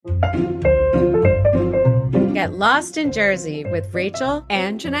Get lost in Jersey with Rachel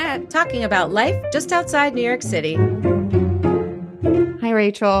and Jeanette talking about life just outside New York City. Hi,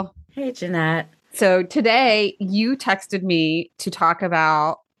 Rachel. Hey, Jeanette. So today you texted me to talk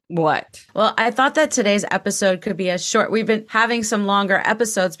about what? Well, I thought that today's episode could be a short. We've been having some longer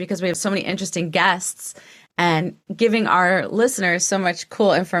episodes because we have so many interesting guests and giving our listeners so much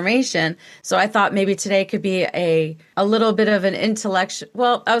cool information. So I thought maybe today could be a little bit of an intellectual,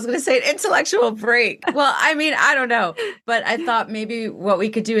 well, I was going to say an intellectual break. Well, I mean, I don't know, but I thought maybe what we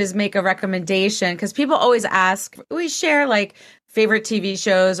could do is make a recommendation, because people always ask, we share like favorite TV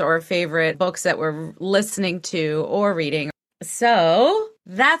shows or favorite books that we're listening to or reading. So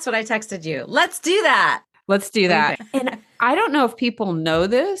that's what I texted you. Let's do that. Let's do that. And I don't know if people know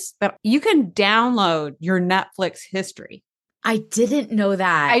this, but you can download your Netflix history. I didn't know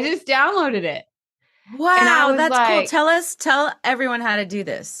that. I just downloaded it. Wow, that's like, cool. Tell everyone how to do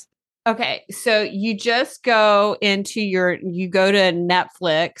this. Okay, so you just go to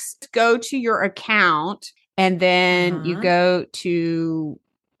Netflix, go to your account, and then you go to,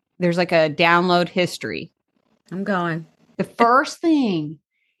 there's like a download history. I'm going. The first thing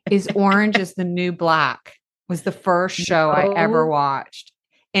is Orange is the New Black. Was the first show I ever watched.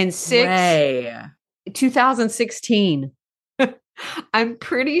 And 2016. I'm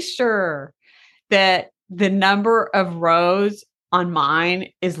pretty sure that the number of rows on mine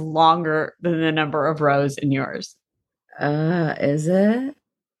is longer than the number of rows in yours. Is it?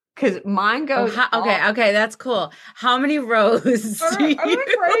 Because mine goes. Okay, that's cool. How many rows? I'm afraid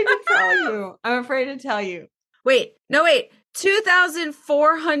to tell you. I'm afraid to tell you. Wait.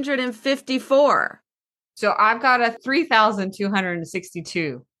 2,454. So I've got a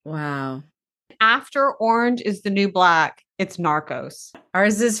 3,262. Wow. After Orange is the New Black, it's Narcos.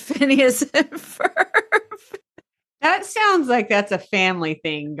 Ours is Phineas and Ferb. That sounds like that's a family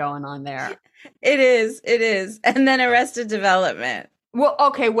thing going on there. It is. And then Arrested Development. Well,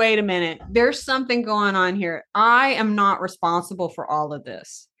 okay, wait a minute. There's something going on here. I am not responsible for all of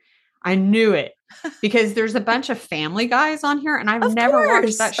this. I knew it because there's a bunch of Family Guys on here and I've never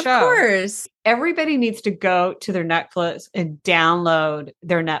watched that show. Of course. Everybody needs to go to their Netflix and download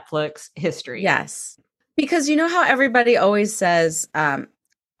their Netflix history. Yes. Because you know how everybody always says, I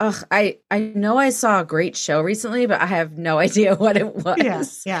know I saw a great show recently, but I have no idea what it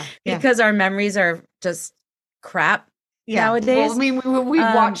was. Yeah. Because our memories are just crap nowadays. Well, I mean, we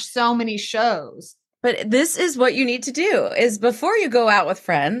watch so many shows. But this is what you need to do is before you go out with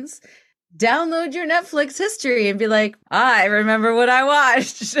friends, download your Netflix history and be like, I remember what I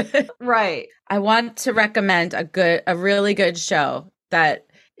watched. Right. I want to recommend a really good show that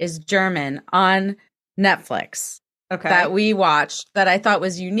is German on Netflix. Okay. That we watched that I thought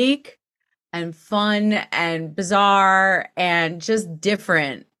was unique and fun and bizarre and just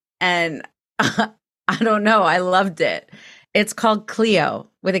different. And I don't know, I loved it. It's called Cleo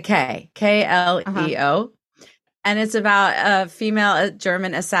with a K, Kleo. And it's about a female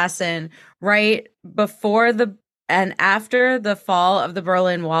German assassin right before and after the fall of the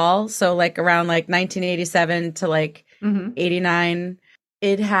Berlin Wall. So like around like 1987 to like 89.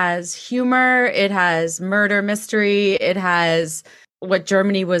 It has humor. It has murder mystery. It has what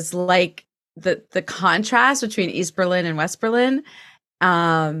Germany was like, the contrast between East Berlin and West Berlin.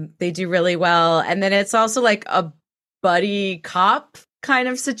 They do really well. And then it's also like a buddy cop kind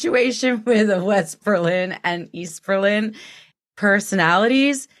of situation with a West Berlin and East Berlin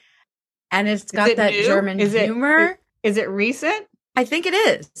personalities. And it's got that new? German humor. Is it recent? I think it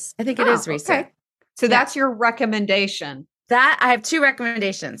is. It is recent. Okay. So that's your recommendation. I have two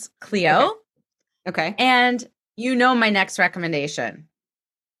recommendations. Cleo. Okay. And my next recommendation.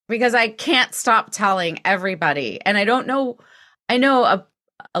 Because I can't stop telling everybody. And I know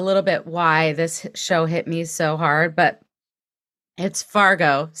a little bit why this show hit me so hard, but it's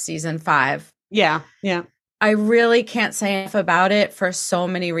Fargo season 5. Yeah. I really can't say enough about it for so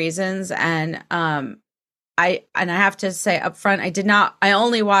many reasons. And I have to say up front, I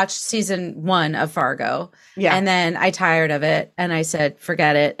only watched season 1 of Fargo. Yeah. And then I tired of it and I said,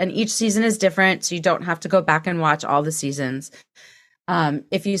 forget it. And each season is different. So you don't have to go back and watch all the seasons.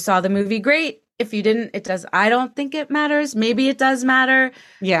 If you saw the movie, great. If you didn't, it does. I don't think it matters. Maybe it does matter.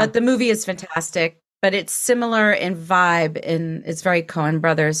 Yeah. But the movie is fantastic. But it's similar in vibe. It's very Coen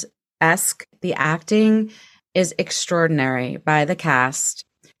Brothers-esque. The acting is extraordinary by the cast.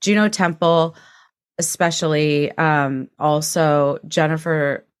 Juno Temple, especially. Also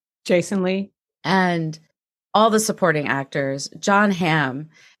Jason Lee. And all the supporting actors. John Hamm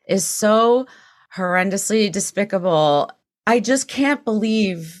is so horrendously despicable. I just can't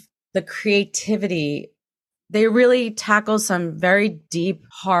believe the creativity they really tackle some very deep,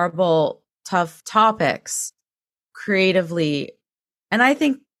 horrible, tough topics creatively, and I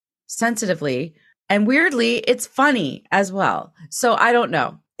think sensitively. And weirdly, it's funny as well. So I don't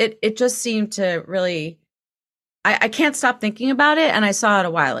know. It just seemed to really, I can't stop thinking about it. And I saw it a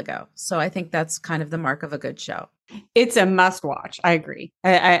while ago. So I think that's kind of the mark of a good show. It's a must watch. I agree.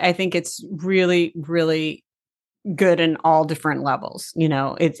 I think it's really, really good in all different levels.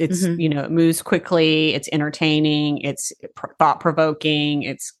 It's Mhm. it moves quickly. It's entertaining. It's thought provoking.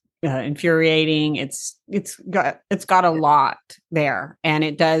 It's infuriating. It's got a lot there, and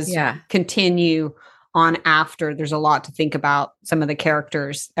it does Yeah. continue on after. There's a lot to think about some of the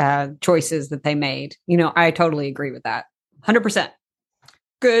characters' choices that they made. I totally agree with that. 100%.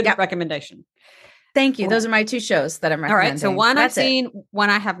 Good Yep. recommendation. Thank you. Those are my 2 shows that I'm All recommending. right. So one That's I've seen,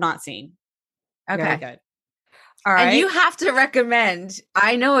 one I have not seen. Okay. Very good. All right. And you have to recommend.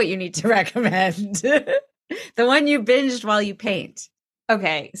 I know what you need to recommend. The one you binged while you paint.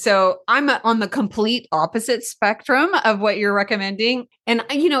 Okay, so I'm on the complete opposite spectrum of what you're recommending. And,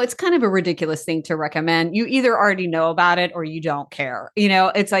 it's kind of a ridiculous thing to recommend. You either already know about it or you don't care.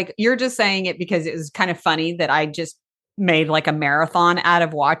 It's like you're just saying it because it was kind of funny that I just made like a marathon out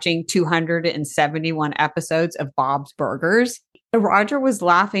of watching 271 episodes of Bob's Burgers. Roger was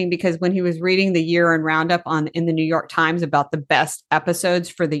laughing because when he was reading the year and roundup in the New York Times about the best episodes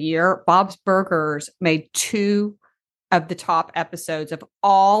for the year, Bob's Burgers made 2 of the top episodes of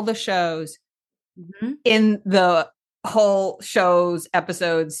all the shows in the whole show's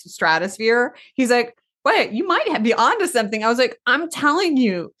episodes stratosphere. He's like, wait, you might be onto something. I was like, I'm telling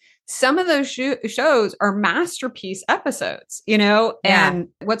you, some of those shows are masterpiece episodes, and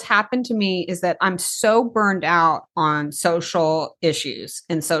what's happened to me is that I'm so burned out on social issues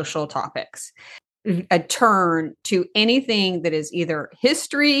and social topics. A turn to anything that is either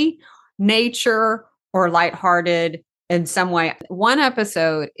history, nature, or lighthearted in some way. One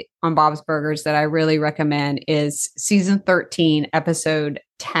episode on Bob's Burgers that I really recommend is season 13, episode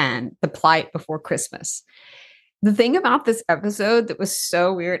 10, The Plight Before Christmas. The thing about this episode that was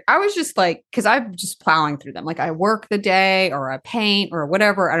so weird, I was just like, because I'm just plowing through them. Like I work the day or I paint or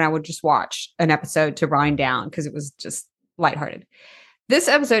whatever, and I would just watch an episode to wind down because it was just lighthearted. This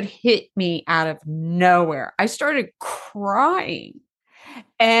episode hit me out of nowhere. I started crying.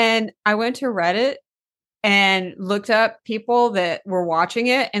 And I went to Reddit and looked up people that were watching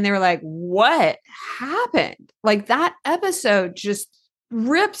it, and they were like, what happened? Like that episode just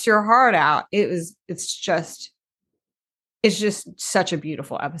rips your heart out. It's just such a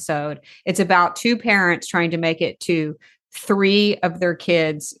beautiful episode. It's about 2 parents trying to make it to 3 of their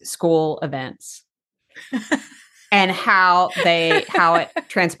kids' school events. And how it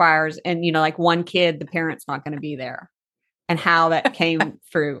transpires. And, like one kid, the parent's not going to be there. And how that came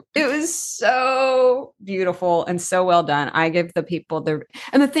through. It was so beautiful and so well done. I give the people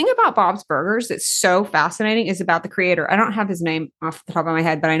and the thing about Bob's Burgers that's so fascinating is about the creator. I don't have his name off the top of my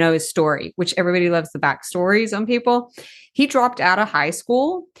head, but I know his story, which everybody loves the backstories on people. He dropped out of high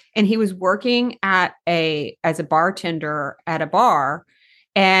school and he was working as a bartender at a bar.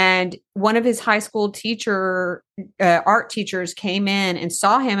 And one of his high school art teachers came in and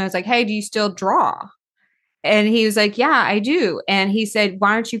saw him and was like, hey, do you still draw? And he was like, yeah, I do. And he said,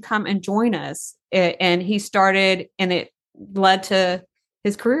 why don't you come and join us? And he started, and it led to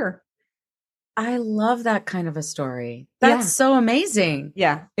his career. I love that kind of a story. That's so amazing.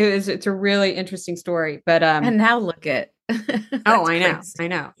 Yeah, it's a really interesting story. But and now look at oh, I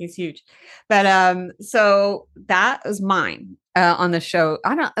know. He's huge. But so that was mine on the show.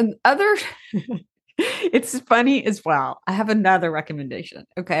 I don't other it's funny as well. I have another recommendation.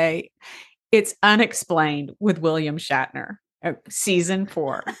 Okay. It's Unexplained with William Shatner, season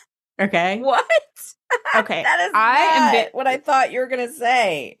 4. Okay. What? Okay. That is not what I thought you were going to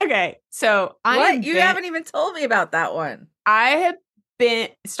say. Okay. So you haven't even told me about that one. I have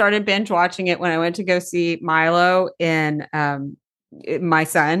started binge watching it when I went to go see Milo in my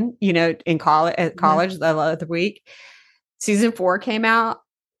son, in college, at college the other week. Season 4 came out.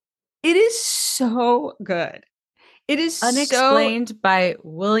 It is so good. It is Unexplained by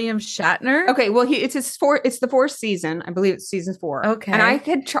William Shatner. Okay, well, it's the 4th season. I believe it's season 4. Okay, and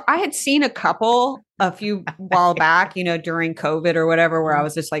I had seen a few while back, during COVID or whatever, where I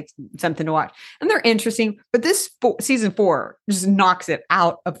was just like something to watch, and they're interesting. But this season 4 just knocks it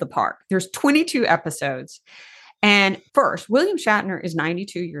out of the park. There's 22 episodes, and first, William Shatner is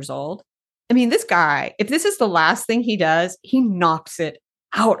 92 years old. I mean, this guy, if this is the last thing he does, he knocks it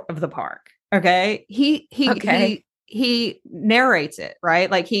out of the park. Okay, he narrates it, right?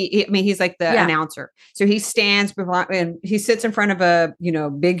 Like I mean, he's like the announcer. So he stands before, and he sits in front of a,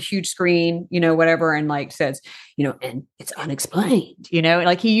 big, huge screen, whatever. And like says, and it's unexplained,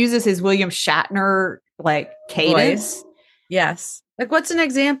 like he uses his William Shatner, like cadence. Voice. Yes. Like what's an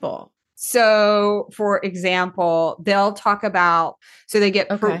example? So, for example, they'll talk about, so they get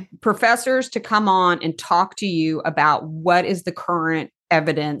professors to come on and talk to you about what is the current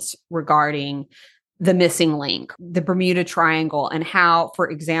evidence regarding the missing link, the Bermuda Triangle, and how, for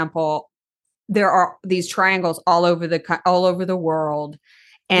example, there are these triangles all over the world,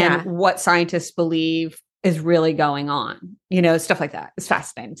 and what scientists believe is really going on, stuff like that. It's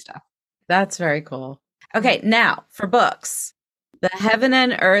fascinating stuff. That's very cool. Okay, now for books. The Heaven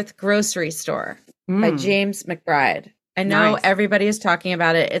and Earth Grocery Store by James McBride. I know everybody is talking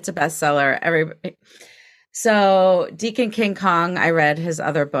about it. It's a bestseller. So Deacon King Kong, I read his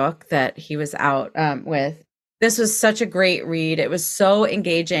other book that he was out with. This was such a great read. It was so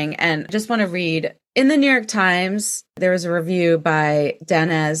engaging. And I just want to read, in the New York Times, there was a review by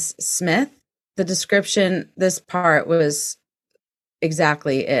Danez Smith. The description, this part was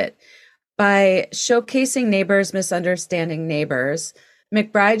exactly it. By showcasing neighbors misunderstanding neighbors,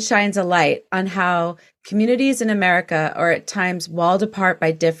 McBride shines a light on how communities in America are at times walled apart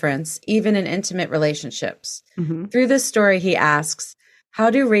by difference, even in intimate relationships. Mm-hmm. Through this story, he asks,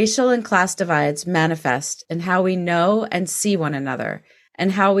 how do racial and class divides manifest in how we know and see one another,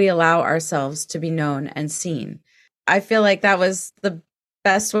 and how we allow ourselves to be known and seen? I feel like that was the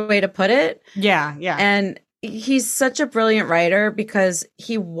best way to put it. Yeah. And he's such a brilliant writer because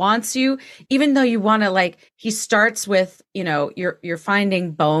he wants you, even though you want to he starts with, you're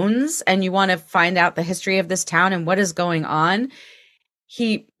finding bones and you want to find out the history of this town and what is going on.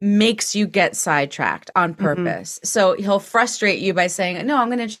 He makes you get sidetracked on purpose. Mm-hmm. So he'll frustrate you by saying, no, I'm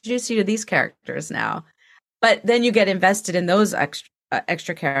going to introduce you to these characters now. But then you get invested in those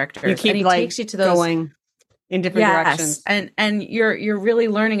extra characters. You keep and he takes you to those going in different directions. And you're really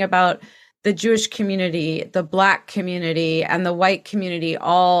learning about the Jewish community, the Black community, and the white community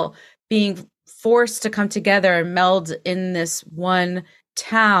all being forced to come together and meld in this one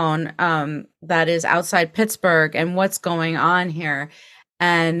town that is outside Pittsburgh, and what's going on here,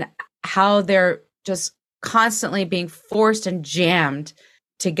 and how they're just constantly being forced and jammed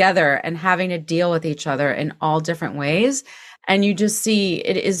together and having to deal with each other in all different ways. And you just see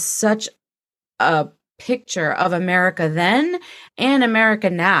it is such a picture of America then and America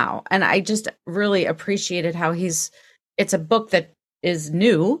now. And I just really appreciated how it's a book that is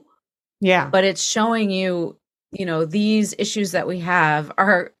new. Yeah. But it's showing you, these issues that we have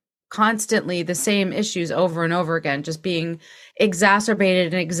are constantly the same issues over and over again, just being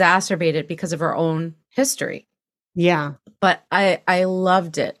exacerbated because of our own history. Yeah. But I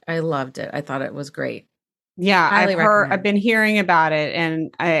loved it. I thought it was great. Yeah, I've been hearing about it,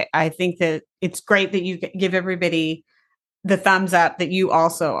 and I think that it's great that you give everybody the thumbs up that you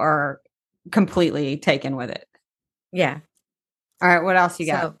also are completely taken with it. Yeah. All right, what else you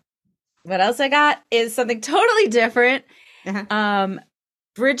got? So, what else I got is something totally different. Uh-huh.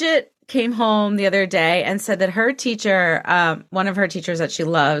 Bridget came home the other day and said that her teacher, one of her teachers that she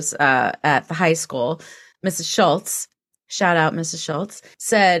loves at the high school, Mrs. Schultz, shout out Mrs. Schultz,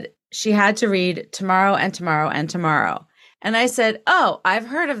 said she had to read Tomorrow and Tomorrow and Tomorrow. And I said, oh, I've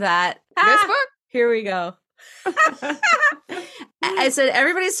heard of that. This book? Here we go. I said,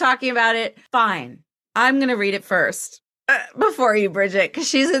 everybody's talking about it. Fine. I'm going to read it first before you, Bridget, because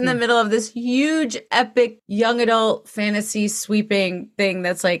she's in the middle of this huge, epic, young adult fantasy sweeping thing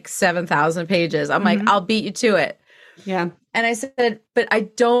that's like 7,000 pages. I'm like, I'll beat you to it. Yeah. And I said, but I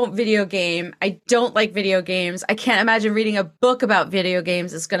don't video game. I don't like video games. I can't imagine reading a book about video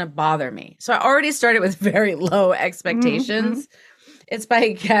games. It's going to bother me. So I already started with very low expectations. It's by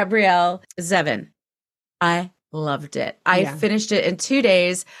Gabrielle Zevin. I loved it. I finished it in 2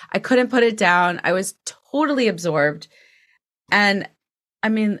 days. I couldn't put it down. I was totally absorbed. And I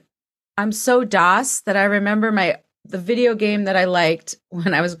mean, I'm so DOS that I remember the video game that I liked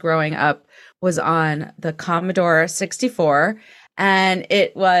when I was growing up was on the Commodore 64. And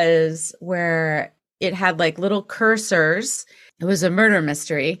it was where it had like little cursors. It was a murder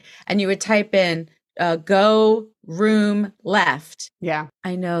mystery. And you would type in go room left. Yeah.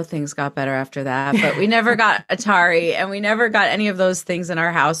 I know things got better after that, but we never got Atari and we never got any of those things in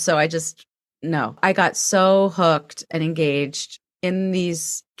our house. So I got so hooked and engaged in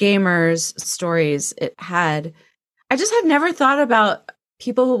these gamers' stories. I just had never thought about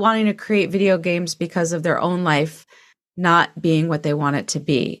people wanting to create video games because of their own life not being what they want it to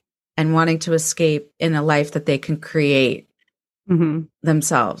be and wanting to escape in a life that they can create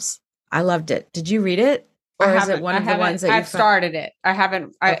themselves. I loved it. Did you read it? Or is it one of the ones that I've started it? I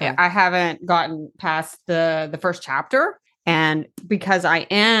haven't. Okay. I haven't gotten past the first chapter, and because I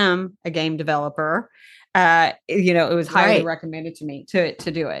am a game developer, it was highly recommended to me to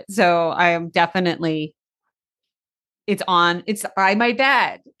do it. So I am definitely. It's by my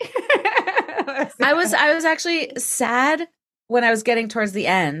bed. I was actually sad when I was getting towards the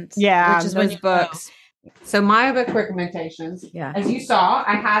end. Yeah, which is those books. So my book recommendations. Yeah. As you saw,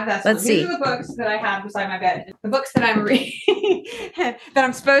 I have that. Let's see. These are the books that I have beside my bed. The books that I'm reading, that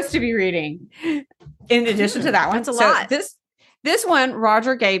I'm supposed to be reading. In addition to that one, that's a lot. This one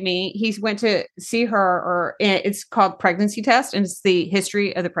Roger gave me. He went to see her, or it's called Pregnancy Test, and it's the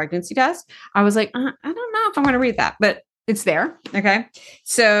history of the pregnancy test. I was like, I don't know if I'm going to read that, but it's there. Okay.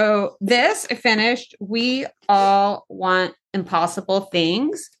 So this finished. We All Want Impossible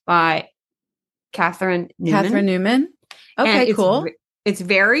Things by Catherine Newman. Okay, cool. It's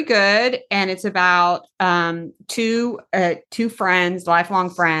very good, and it's about two friends,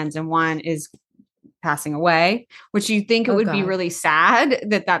 lifelong friends, and one is passing away, which you think it would be really sad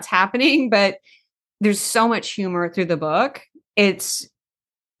that that's happening, but there's so much humor through the book. It's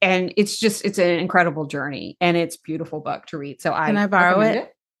an incredible journey, and it's a beautiful book to read. So can I borrow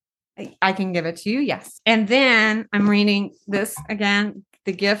it? I can give it to you. Yes. And then I'm reading this again,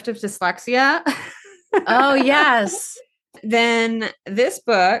 The Gift of Dyslexia. Oh, yes. Then this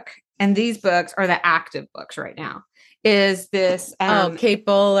book and these books are the active books right now. Is this Kate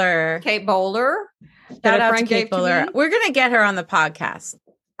Bowler. Kate Bowler. Shout out to Kate Bowler. We're going to get her on the podcast.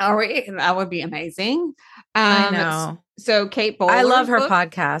 All right. That would be amazing. I know. So Kate Bowler. I love her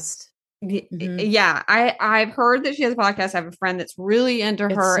podcast. Mm-hmm. Yeah. I've heard that she has a podcast. I have a friend that's really into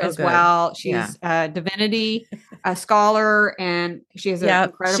her as well. She's a divinity a scholar, and she has an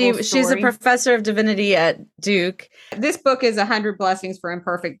incredible story. She's a professor of divinity at Duke. This book is 100 Blessings for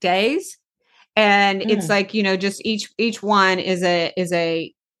Imperfect Days. And it's like, just each one is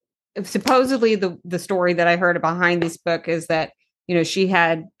a supposedly the story that I heard behind this book is that, she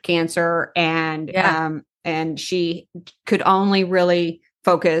had cancer and she could only really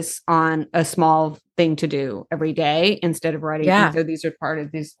focus on a small thing to do every day instead of writing. Yeah. So these are part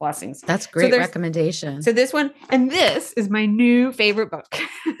of these blessings. That's great recommendation. So this one, and this is my new favorite book.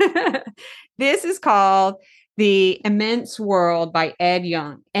 This is called The Immense World by Ed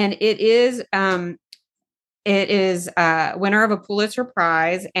Yong. And it is winner of a Pulitzer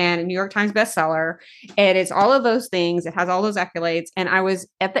Prize and a New York Times bestseller. And it's all of those things. It has all those accolades. And I was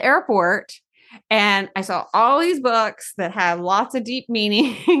at the airport and I saw all these books that had lots of deep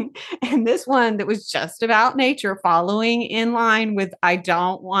meaning. And this one that was just about nature, following in line with I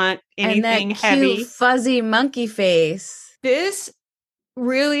don't want anything and that heavy. Cute, fuzzy monkey face. This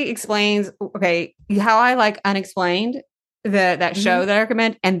really explains, how I like Unexplained, that show that I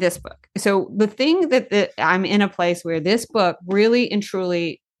recommend, and this book. So the thing that I'm in a place where this book really and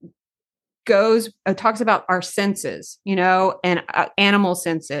truly talks about our senses, and animal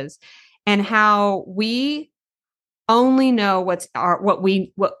senses, and how we only know what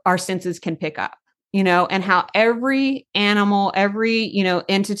our senses can pick up, and how every animal, every,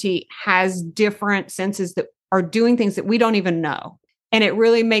 entity has different senses that are doing things that we don't even know. And it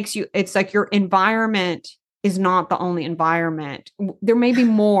really makes it's like your environment is not the only environment. There may be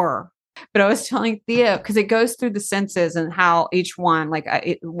more, but I was telling Thea, because it goes through the senses and how each one,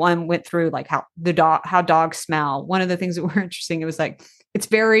 one went through like how dogs smell. One of the things that were interesting, it was like, it's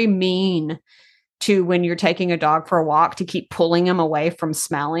very mean to when you're taking a dog for a walk to keep pulling them away from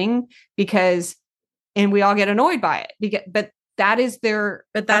smelling and we all get annoyed by it but that's their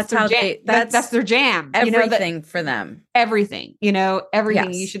jam. Everything for them. Everything, everything.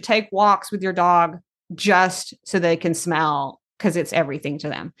 Yes. You should take walks with your dog just so they can smell, because it's everything to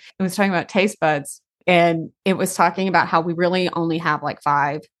them. It was talking about taste buds, and it was talking about how we really only have like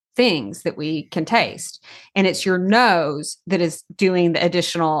 5 things that we can taste. And it's your nose that is doing the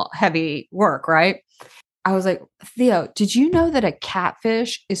additional heavy work, right? I was like, Theo, did you know that a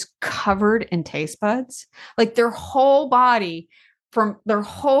catfish is covered in taste buds? Like their whole body, from their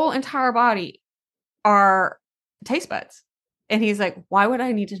whole entire body, are taste buds. And he's like, why would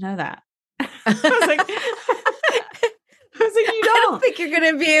I need to know that? I was like, you don't. I don't think you're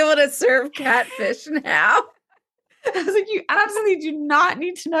going to be able to serve catfish now. I was like, you absolutely do not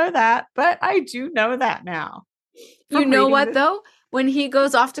need to know that, but I do know that now. You know what, though? When he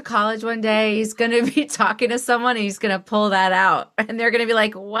goes off to college one day, he's going to be talking to someone and he's going to pull that out. And they're going to be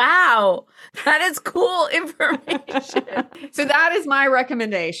like, wow, that is cool information. So that is my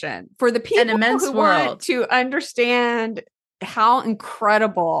recommendation for the people who want to understand how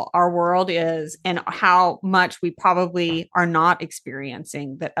incredible our world is and how much we probably are not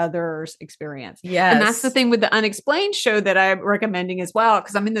experiencing that others experience. Yes. And that's the thing with the Unexplained show that I'm recommending as well,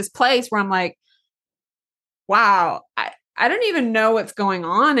 because I'm in this place where I'm like, wow, I don't even know what's going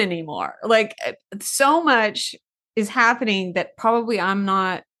on anymore. Like so much is happening that probably I'm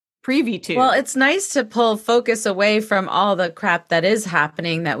not privy to. Well, it's nice to pull focus away from all the crap that is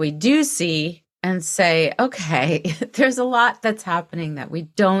happening that we do see and say, okay, there's a lot that's happening that we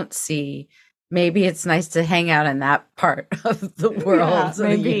don't see. Maybe it's nice to hang out in that part of the world.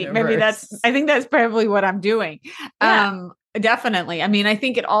 Yeah, maybe I think that's probably what I'm doing. Yeah. Definitely. I mean, I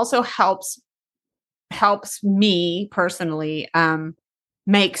think it also helps me personally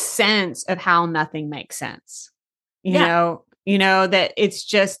make sense of how nothing makes sense. You know that it's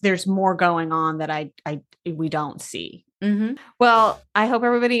just there's more going on that we don't see. Mm-hmm. Well, I hope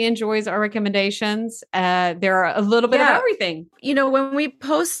everybody enjoys our recommendations. There are a little bit of everything. When we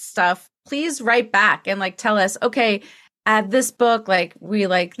post stuff, please write back and like tell us, okay, add this book, like we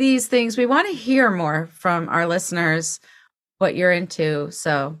like these things. We want to hear more from our listeners, what you're into.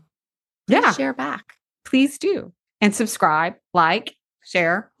 So share back. Please do. And subscribe, like,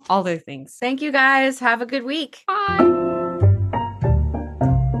 share, all those things. Thank you guys. Have a good week. Bye.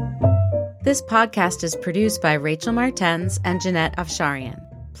 This podcast is produced by Rachel Martens and Jeanette Afsharian.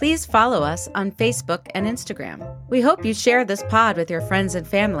 Please follow us on Facebook and Instagram. We hope you share this pod with your friends and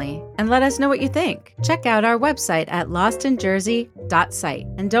family and let us know what you think. Check out our website at lostinjersey.site.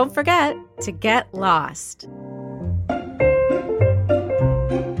 And don't forget to get lost.